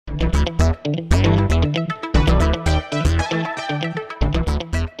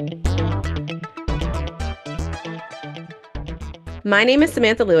My name is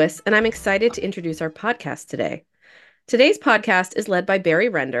Samantha Lewis, and I'm excited to introduce our podcast today. Today's podcast is led by Barry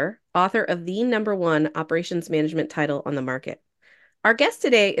Render, author of the number one operations management title on the market. Our guest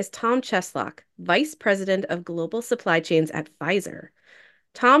today is Tom Cheslock, Vice President of Global Supply Chains at Pfizer.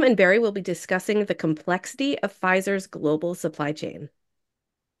 Tom and Barry will be discussing the complexity of Pfizer's global supply chain.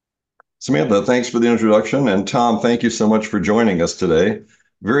 Samantha, thanks for the introduction. And Tom, thank you so much for joining us today.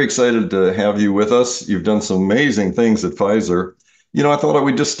 Very excited to have you with us. You've done some amazing things at Pfizer. I thought I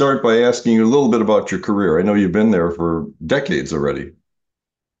would just start by asking you a little bit about your career. I know you've been there for decades already.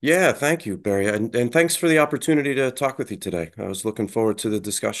 Yeah, thank you, Barry. And thanks for the opportunity to talk with you today. I was looking forward to the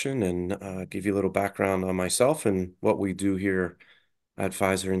discussion and give you a little background on myself and what we do here at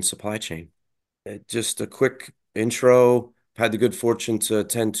Pfizer in supply chain. Just a quick intro. Had the good fortune to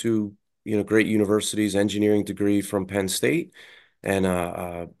attend two, great universities, engineering degree from Penn State and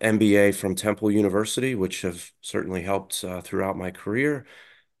MBA from Temple University, which have certainly helped throughout my career.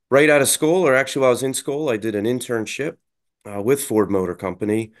 Right out of school, or actually while I was in school, I did an internship with Ford Motor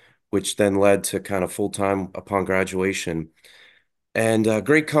Company, which then led to kind of full-time upon graduation. And a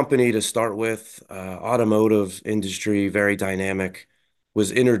great company to start with, automotive industry, very dynamic,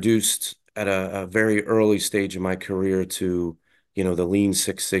 was introduced at a very early stage of my career to, the Lean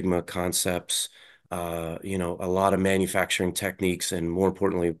Six Sigma concepts, a lot of manufacturing techniques, and more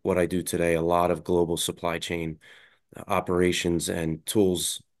importantly, what I do today, a lot of global supply chain operations and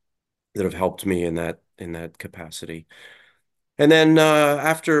tools that have helped me in that capacity. And then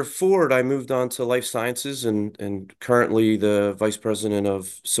after Ford, I moved on to life sciences and currently the vice president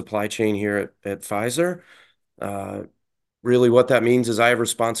of supply chain here at Pfizer. Uh, Really, what that means is I have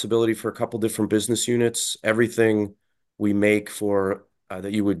responsibility for a couple different business units, everything we make for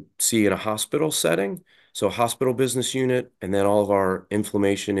that you would see in a hospital setting. So, a hospital business unit, and then all of our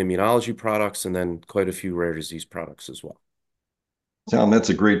inflammation immunology products, and then quite a few rare disease products as well. Tom, that's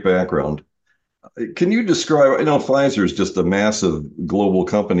a great background. Can you describe, I know Pfizer is just a massive global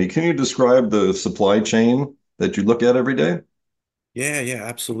company. Can you describe the supply chain that you look at every day? Yeah,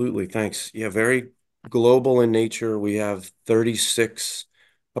 absolutely. Thanks. Yeah, very global in nature. We have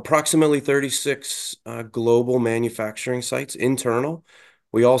approximately 36 global manufacturing sites internal.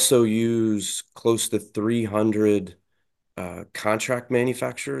 We also use close to 300 contract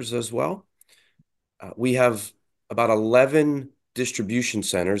manufacturers as well. We have about 11 distribution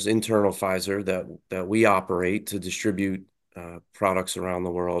centers, internal Pfizer, that we operate to distribute products around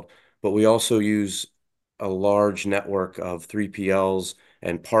the world. But we also use a large network of 3PLs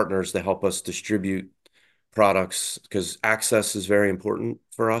and partners to help us distribute products because access is very important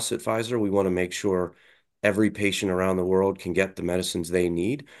for us at Pfizer. We want to make sure every patient around the world can get the medicines they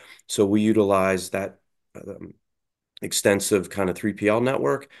need. So we utilize that extensive kind of 3PL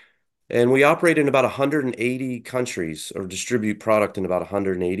network, and we operate in about 180 countries or distribute product in about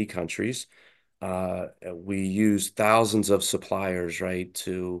 180 countries. We use thousands of suppliers, right?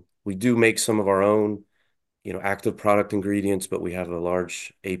 We do make some of our own, active product ingredients, but we have a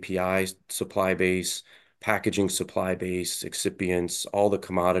large API supply base, packaging supply base, excipients, all the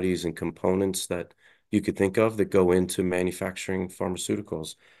commodities and components that you could think of that go into manufacturing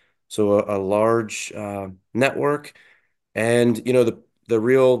pharmaceuticals. So a large network. And the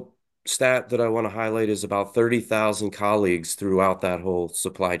real stat that I want to highlight is about 30,000 colleagues throughout that whole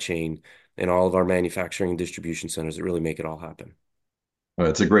supply chain in all of our manufacturing and distribution centers that really make it all happen.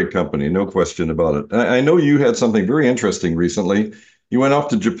 It's a great company, no question about it. I know you had something very interesting recently. You went off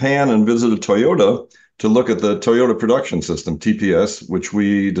to Japan and visited Toyota to look at the Toyota production system, TPS, which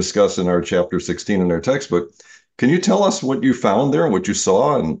we discuss in our chapter 16 in our textbook. Can you tell us what you found there and what you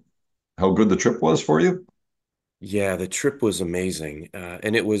saw and how good the trip was for you? Yeah, the trip was amazing.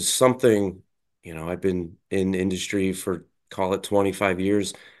 And it was something, I've been in industry for call it 25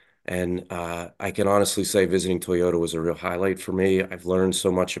 years. And I can honestly say visiting Toyota was a real highlight for me. I've learned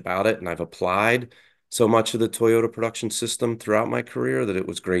so much about it and I've applied so much of the Toyota production system throughout my career that it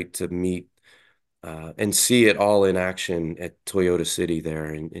was great to meet and see it all in action at Toyota City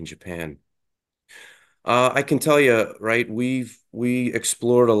there in Japan. I can tell you, right, we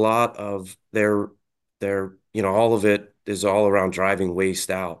explored a lot of all of it is all around driving waste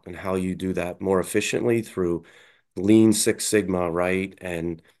out and how you do that more efficiently through Lean Six Sigma, right?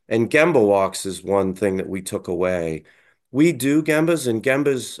 And Gemba walks is one thing that we took away. We do Gembas, and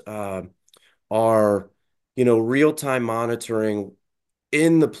Gembas are, real-time monitoring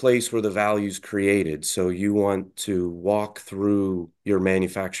in the place where the value is created. So you want to walk through your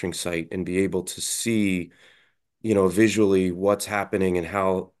manufacturing site and be able to see, visually what's happening and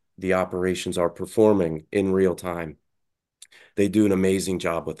how the operations are performing in real time. They do an amazing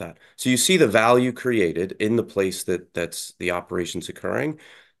job with that. So you see the value created in the place that's the operations occurring,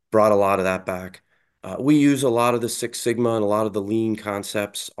 brought a lot of that back. We use a lot of the Six Sigma and a lot of the lean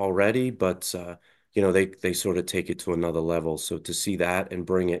concepts already, but they sort of take it to another level. So to see that and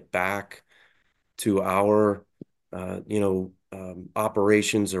bring it back to our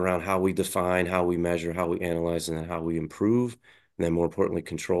operations around how we define, how we measure, how we analyze, and then how we improve, and then more importantly,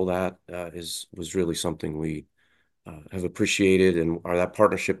 control that was really something we have appreciated, and that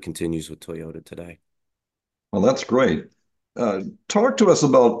partnership continues with Toyota today. Well, that's great. Talk to us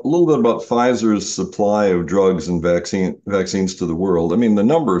about a little bit about Pfizer's supply of drugs and vaccines to the world. I mean, the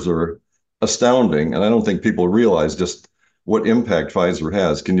numbers are astounding, and I don't think people realize just what impact Pfizer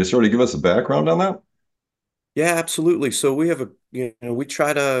has. Can you sort of give us a background on that? Yeah, absolutely. So we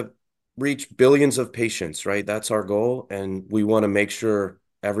try to reach billions of patients, right? That's our goal, and we want to make sure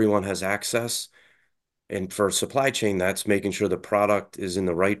everyone has access. And for supply chain, that's making sure the product is in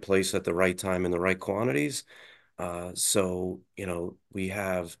the right place at the right time in the right quantities. We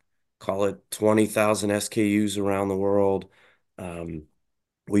have, call it 20,000 SKUs around the world. Um,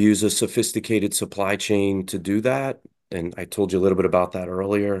 we use a sophisticated supply chain to do that. And I told you a little bit about that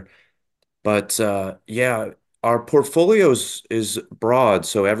earlier. But yeah, our portfolio is broad.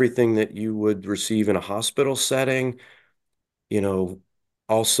 So everything that you would receive in a hospital setting, you know,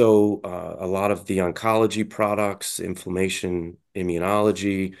 also a lot of the oncology products, inflammation,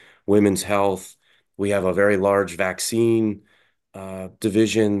 immunology, women's health. We have a very large vaccine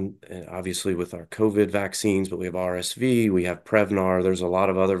division, obviously with our COVID vaccines, but we have RSV, we have Prevnar. There's a lot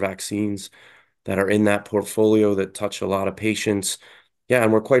of other vaccines that are in that portfolio that touch a lot of patients. Yeah,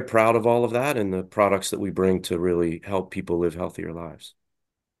 and we're quite proud of all of that and the products that we bring to really help people live healthier lives.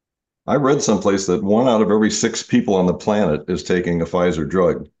 I read someplace that one out of every six people on the planet is taking a Pfizer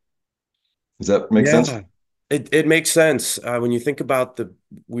drug. Does that make sense? Yeah, it makes sense when you think about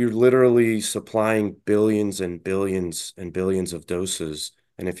we're literally supplying billions and billions and billions of doses.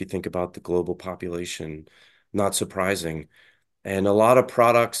 And if you think about the global population, not surprising. And a lot of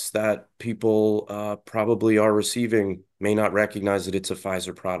products that people probably are receiving may not recognize that it's a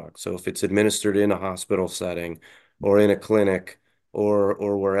Pfizer product. So if it's administered in a hospital setting or in a clinic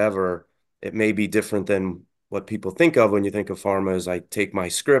or wherever, it may be different than what people think of when you think of pharma as I take my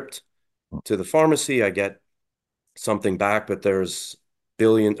script to the pharmacy, I get something back, but there's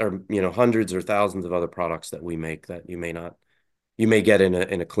billion or hundreds or thousands of other products that we make that you may get in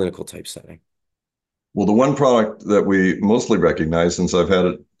a clinical type setting. Well, the one product that we mostly recognize, since I've had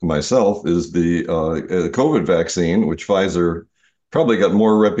it myself, is the COVID vaccine, which Pfizer probably got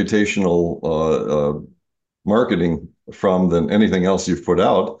more reputational marketing from than anything else you've put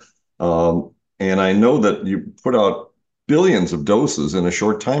out. And I know that you put out billions of doses in a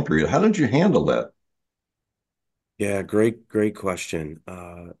short time period. How did you handle that? Yeah, great question.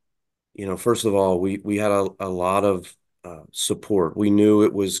 First of all, we had a lot of support. We knew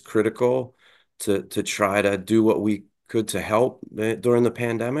it was critical to try to do what we could to help during the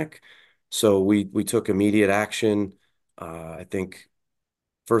pandemic. So we took immediate action. I think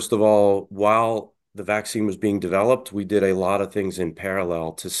first of all, while the vaccine was being developed, we did a lot of things in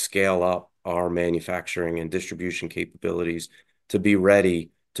parallel to scale up our manufacturing and distribution capabilities to be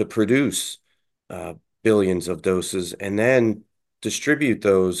ready to produce uh, billions of doses and then distribute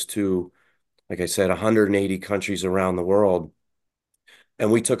those to, like I said, 180 countries around the world.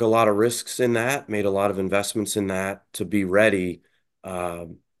 And we took a lot of risks in that, made a lot of investments in that to be ready,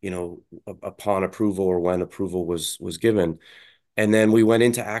 upon approval or when approval was given. And then we went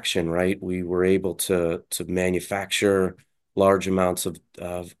into action, right? We were able to manufacture large amounts of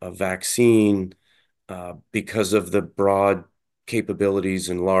vaccine because of the broad capabilities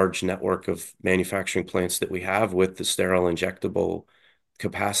and large network of manufacturing plants that we have with the sterile injectable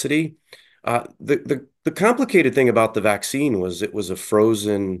capacity. The complicated thing about the vaccine was it was a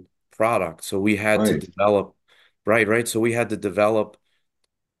frozen product, so we had to Right. develop, right. So we had to develop,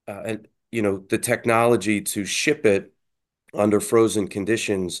 and the technology to ship it under frozen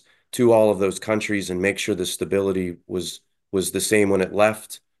conditions to all of those countries and make sure the stability was the same when it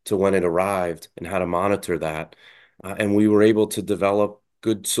left to when it arrived and how to monitor that. And we were able to develop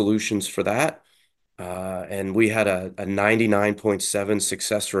good solutions for that. And we had a 99.7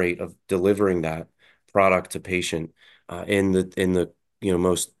 success rate of delivering that product to patient in the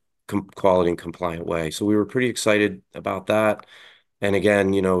most quality and compliant way. So we were pretty excited about that. And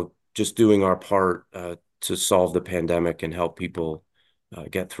again, just doing our part to solve the pandemic and help people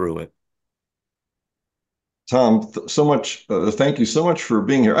get through it. Tom, so much. Thank you so much for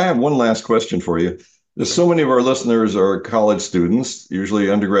being here. I have one last question for you. There's Sure. so many of our listeners are college students, usually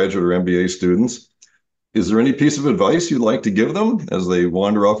undergraduate or MBA students. Is there any piece of advice you'd like to give them as they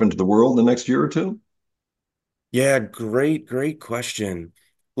wander off into the world the next year or two? Yeah, great question.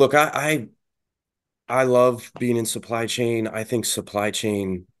 Look, I love being in supply chain. I think supply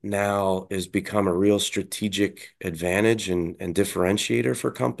chain now has become a real strategic advantage and differentiator for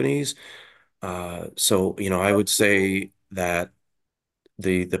companies. So, I would say that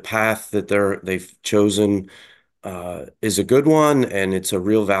the path that they've chosen is a good one, and it's a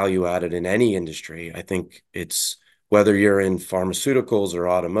real value added in any industry. I think it's whether you're in pharmaceuticals or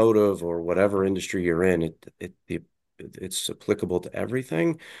automotive or whatever industry you're in, it's applicable to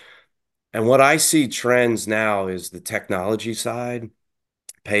everything. And what I see trends now is the technology side.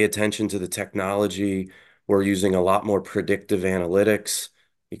 Pay attention to the technology. We're using a lot more predictive analytics.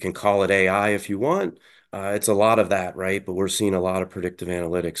 You can call it AI if you want. It's a lot of that, right? But we're seeing a lot of predictive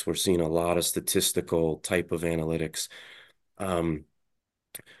analytics. We're seeing a lot of statistical type of analytics. Um,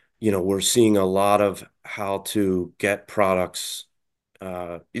 we're seeing a lot of how to get products.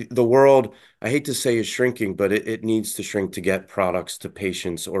 The world, I hate to say, is shrinking, but it needs to shrink to get products to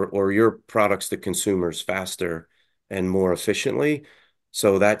patients or your products to consumers faster and more efficiently.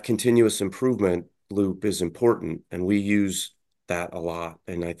 So that continuous improvement loop is important, and we use that a lot,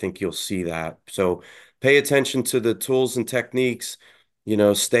 and I think you'll see that. So pay attention to the tools and techniques,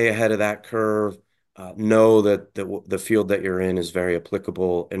 stay ahead of that curve. Know that the field that you're in is very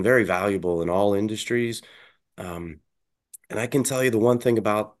applicable and very valuable in all industries. Um, and I can tell you the one thing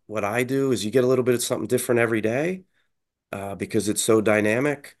about what I do is you get a little bit of something different every day because it's so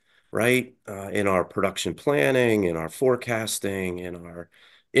dynamic, right? In our production planning, in our forecasting, in our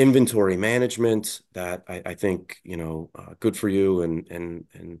inventory management, that I think, good for you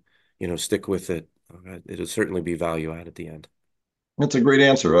and stick with it. It'll certainly be value add at the end. That's a great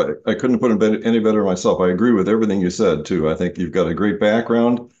answer. I couldn't put it any better myself. I agree with everything you said, too. I think you've got a great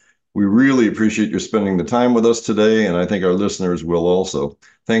background. We really appreciate you spending the time with us today, and I think our listeners will also.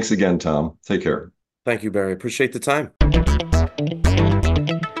 Thanks again, Tom. Take care. Thank you, Barry. Appreciate the time.